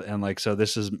mouth. And like, so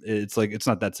this is, it's like, it's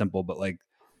not that simple, but like,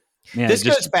 Man, This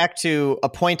goes back to a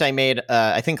point I made,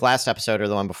 I think last episode or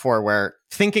the one before, where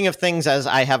thinking of things as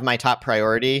I have my top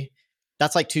priority,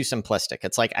 that's like too simplistic.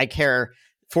 It's like I care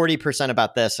 40%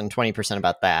 about this and 20%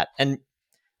 about that. And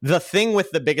the thing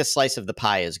with the biggest slice of the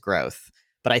pie is growth.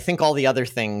 But I think all the other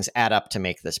things add up to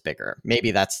make this bigger. Maybe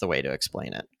that's the way to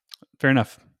explain it. fair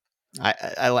enough.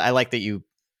 I like that you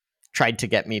tried to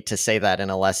get me to say that in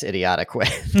a less idiotic way.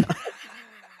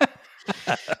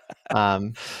 Yeah,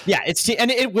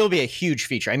 and it will be a huge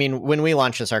feature. I mean, when we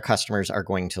launch this, our customers are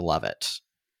going to love it.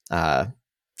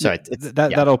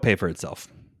 That'll pay for itself.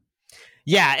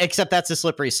 Yeah, except that's a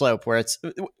slippery slope where it's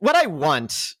what I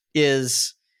want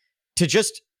is to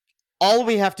just all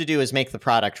we have to do is make the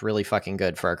product really fucking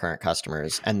good for our current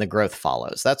customers and the growth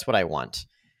follows. That's what I want.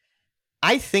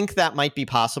 I think that might be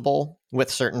possible with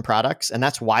certain products, and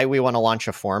that's why we want to launch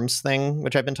a forms thing,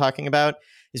 which I've been talking about,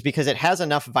 is because it has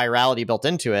enough virality built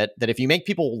into it that if you make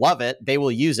people love it, they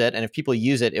will use it, and if people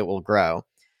use it, it will grow.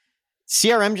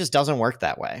 CRM just doesn't work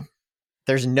that way.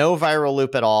 There's no viral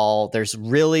loop at all. There's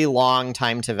really long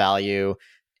time to value,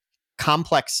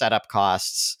 complex setup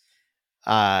costs.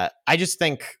 I just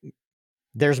think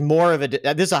there's more of a,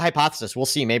 this is a hypothesis. We'll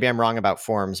see. Maybe I'm wrong about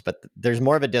forms, but there's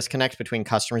more of a disconnect between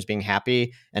customers being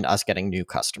happy and us getting new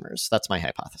customers. That's my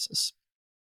hypothesis.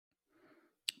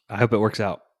 I hope it works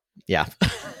out. Yeah.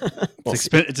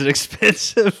 It's an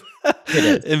expensive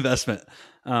investment.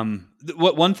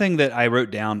 One thing that I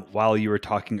wrote down while you were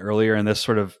talking earlier, and this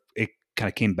sort of, it kind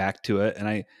of came back to it,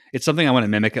 and it's something I want to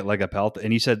mimic at LegUp Health.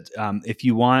 And you said, if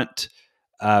you want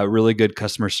really good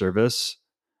customer service,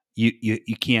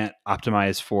 you can't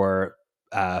optimize for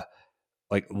the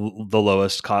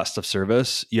lowest cost of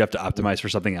service. You have to optimize for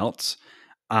something else.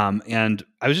 And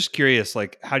I was just curious,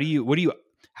 like, how do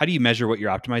you measure what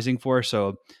you're optimizing for?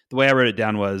 So the way I wrote it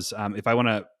down was, if I want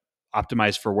to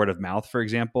optimize for word of mouth, for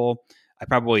example, I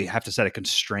probably have to set a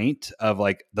constraint of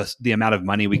like the amount of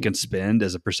money we can spend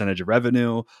as a percentage of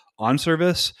revenue on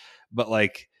service. But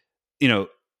like,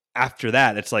 after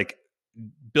that, it's like,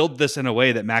 build this in a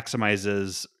way that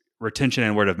maximizes retention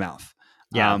and word of mouth.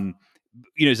 Yeah.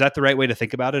 Is that the right way to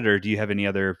think about it, or do you have any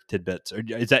other tidbits? Or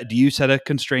do you set a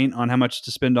constraint on how much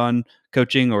to spend on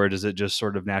coaching, or does it just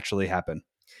sort of naturally happen?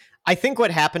 I think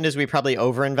what happened is we probably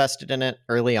overinvested in it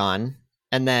early on.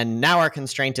 And then now our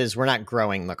constraint is we're not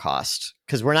growing the cost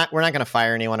because we're not going to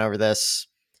fire anyone over this.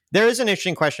 There is an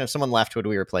interesting question. If someone left, would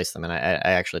we replace them? And I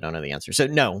actually don't know the answer. So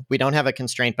no, we don't have a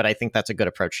constraint, but I think that's a good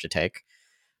approach to take.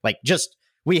 Like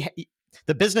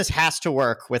the business has to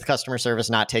work with customer service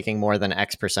not taking more than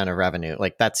X% of revenue.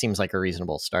 Like that seems like a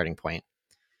reasonable starting point.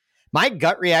 My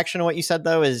gut reaction to what you said,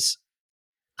 though, is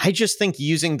I just think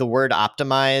using the word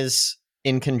optimize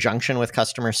in conjunction with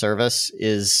customer service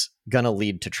is going to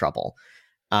lead to trouble.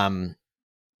 I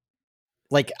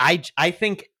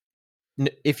think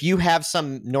if you have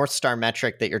some North Star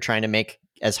metric that you're trying to make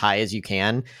as high as you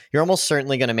can, you're almost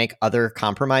certainly going to make other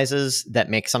compromises that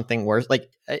make something worse. Like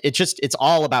it's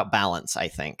all about balance, I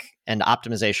think. And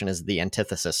optimization is the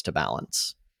antithesis to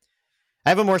balance. I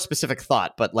have a more specific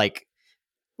thought, but like,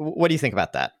 what do you think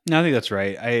about that? No, I think that's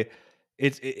right.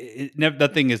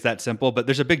 Nothing is that simple, but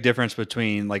there's a big difference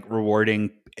between like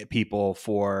rewarding people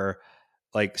for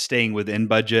like staying within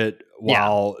budget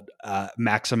while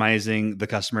maximizing the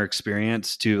customer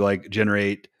experience to like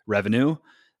generate revenue,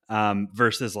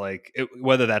 versus like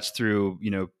whether that's through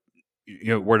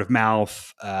word of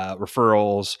mouth,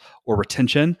 referrals, or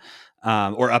retention,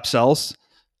 or upsells,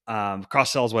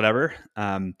 cross sells, whatever.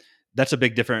 That's a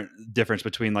big difference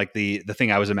between like the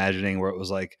thing I was imagining where it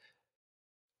was like,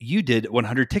 you did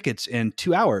 100 tickets in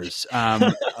 2 hours,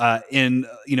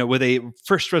 with a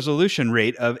first resolution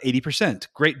rate of 80%.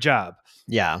 Great job.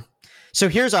 Yeah. So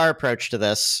here's our approach to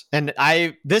this. And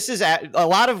this is a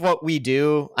lot of what we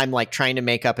do. I'm like trying to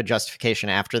make up a justification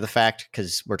after the fact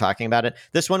because we're talking about it.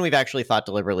 This one we've actually thought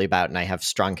deliberately about, and I have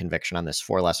strong conviction on this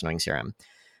for Less Annoying CRM.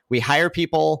 We hire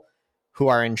people who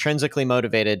are intrinsically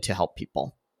motivated to help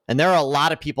people. And there are a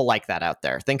lot of people like that out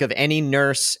there. Think of any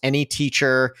nurse, any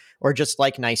teacher, or just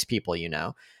like nice people,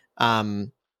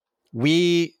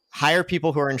 We hire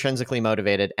people who are intrinsically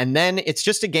motivated, and then it's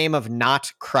just a game of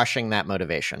not crushing that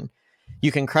motivation.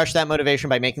 You can crush that motivation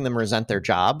by making them resent their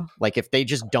job. Like if they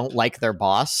just don't like their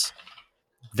boss,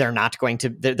 they're going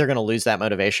to lose that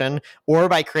motivation. Or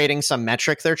by creating some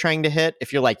metric they're trying to hit.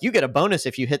 If you're like, you get a bonus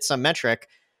if you hit some metric,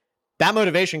 that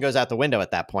motivation goes out the window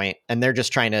at that point, and they're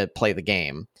just trying to play the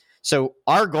game. So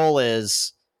our goal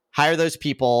is hire those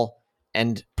people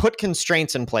and put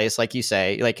constraints in place, like you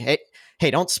say, like, hey,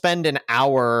 don't spend an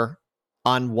hour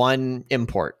on one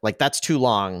import. Like that's too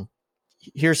long.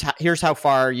 here's how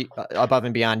far above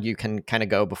and beyond you can kind of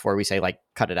go before we say like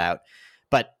cut it out.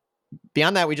 But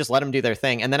beyond that, we just let them do their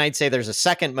thing. And then I'd say there's a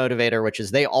second motivator, which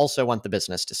is they also want the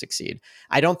business to succeed.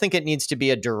 I don't think it needs to be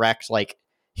a direct like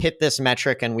hit this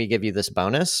metric and we give you this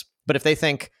bonus. But if they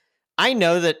think, I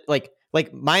know that like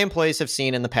my employees have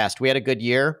seen in the past, we had a good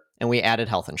year and we added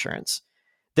health insurance.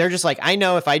 They're just like, I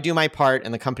know if I do my part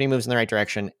and the company moves in the right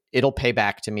direction, it'll pay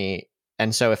back to me.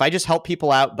 And so if I just help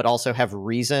people out, but also have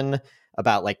reason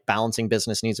about like balancing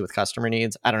business needs with customer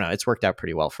needs, I don't know. It's worked out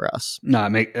pretty well for us. No,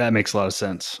 that makes a lot of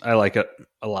sense. I like it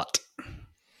a lot.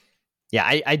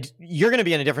 Yeah, you're going to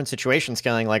be in a different situation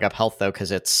scaling LegUp Health though,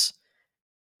 because it's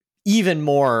even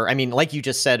more. I mean, like you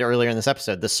just said earlier in this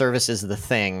episode, the service is the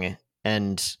thing,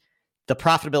 and the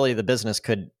profitability of the business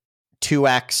could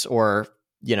 2x or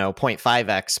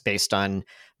 0.5x based on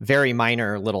very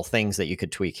minor little things that you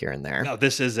could tweak here and there. No,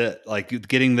 this is it. Like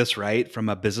getting this right from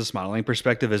a business modeling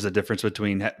perspective is the difference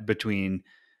between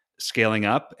scaling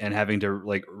up and having to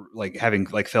like having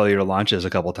like failure to launches a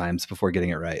couple of times before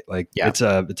getting it right. Like it's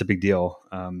a big deal.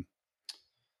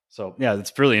 So yeah,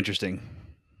 it's really interesting.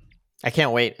 I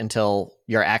can't wait until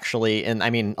you're actually in.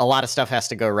 I mean, a lot of stuff has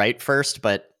to go right first,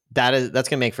 but that's going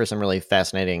to make for some really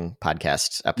fascinating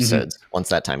podcast episodes once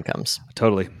that time comes.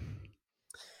 Totally.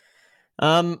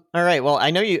 All right. Well,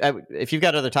 I know if you've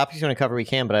got other topics you want to cover, we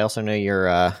can, but I also know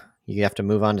you have to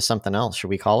move on to something else. Should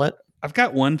we call it? I've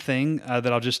got one thing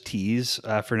that I'll just tease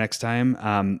for next time.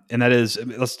 And that is,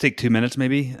 let's take 2 minutes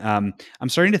maybe. I'm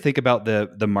starting to think about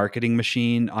the marketing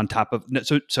machine on top of,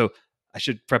 so I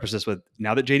should preface this with,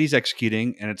 now that JD's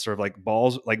executing and it's sort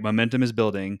of like momentum is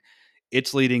building,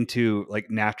 it's leading to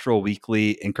like natural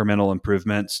weekly incremental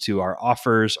improvements to our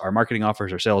offers, our marketing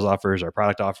offers, our sales offers, our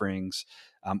product offerings.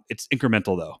 It's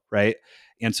incremental though, right?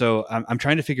 And so I'm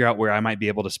trying to figure out where I might be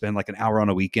able to spend like an hour on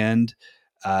a weekend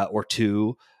or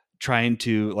two trying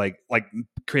to like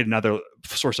create another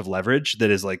source of leverage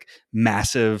that is like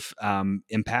massive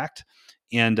impact.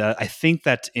 And I think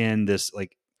that in this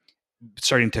like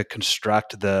starting to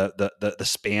construct the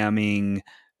spamming,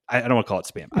 I don't want to call it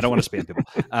spam. I don't want to spam people.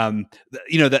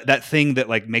 That thing that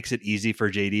like makes it easy for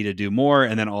JD to do more,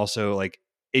 and then also like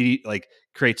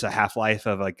creates a half-life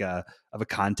of like a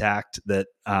contact that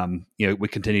we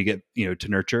continue to get to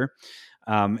nurture.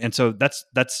 And so that's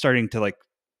starting to like,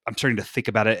 I'm starting to think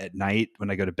about it at night when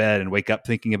I go to bed and wake up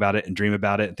thinking about it and dream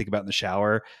about it and think about it in the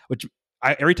shower, which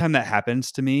every time that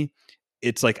happens to me,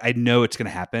 it's like, I know it's going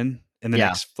to happen in the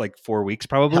next like 4 weeks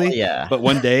probably. Hell yeah. But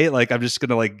one day, like I'm just going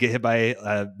to like get hit by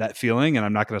that feeling and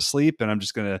I'm not going to sleep and I'm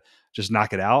just going to just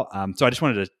knock it out. So I just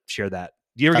wanted to share that.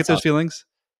 Do you ever get those feelings?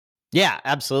 Yeah,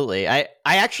 absolutely. I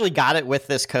actually got it with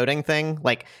this coding thing.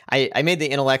 Like I made the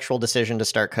intellectual decision to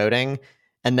start coding,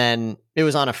 and then it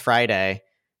was on a Friday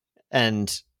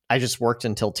and I just worked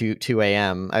until 2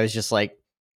 a.m. I was just like,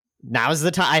 now's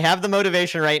the time. I have the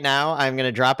motivation right now. I'm going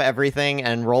to drop everything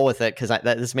and roll with it, because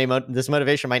this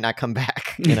motivation might not come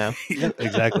back. Yeah,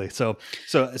 exactly. So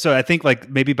I think like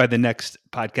maybe by the next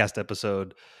podcast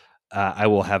episode, I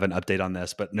will have an update on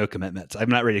this, but no commitments. I'm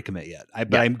not ready to commit yet.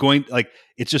 But I'm going like,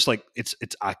 it's just like, it's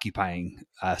occupying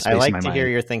space in my mind. I like to hear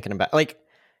you're thinking about like,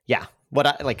 yeah, what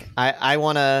I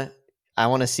want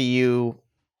to see you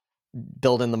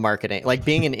build in the marketing, like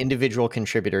being an individual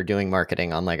contributor doing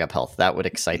marketing on LegUp Health. That would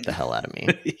excite the hell out of me.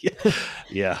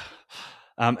 Yeah.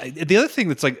 The other thing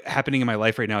that's like happening in my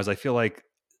life right now is I feel like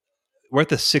we're at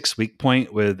the 6-week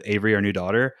point with Avery, our new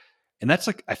daughter. And that's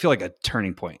like, I feel like a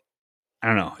turning point. I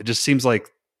don't know. It just seems like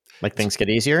things get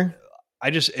easier.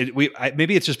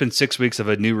 Maybe it's just been 6 weeks of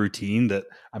a new routine that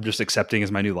I'm just accepting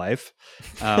as my new life,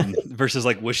 versus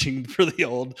like wishing for the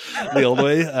old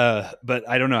way. But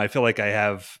I don't know. I feel like I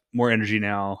have more energy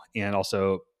now and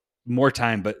also more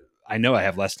time, but I know I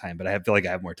have less time, but I feel like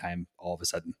I have more time all of a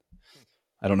sudden.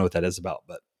 I don't know what that is about,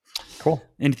 but cool.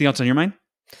 Anything else on your mind?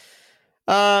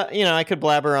 I could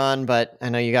blabber on, but I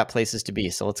know you got places to be,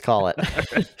 so let's call it.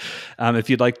 If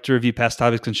you'd like to review past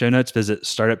topics and show notes, visit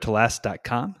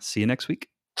startuptolast.com. See you next week.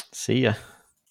 See ya.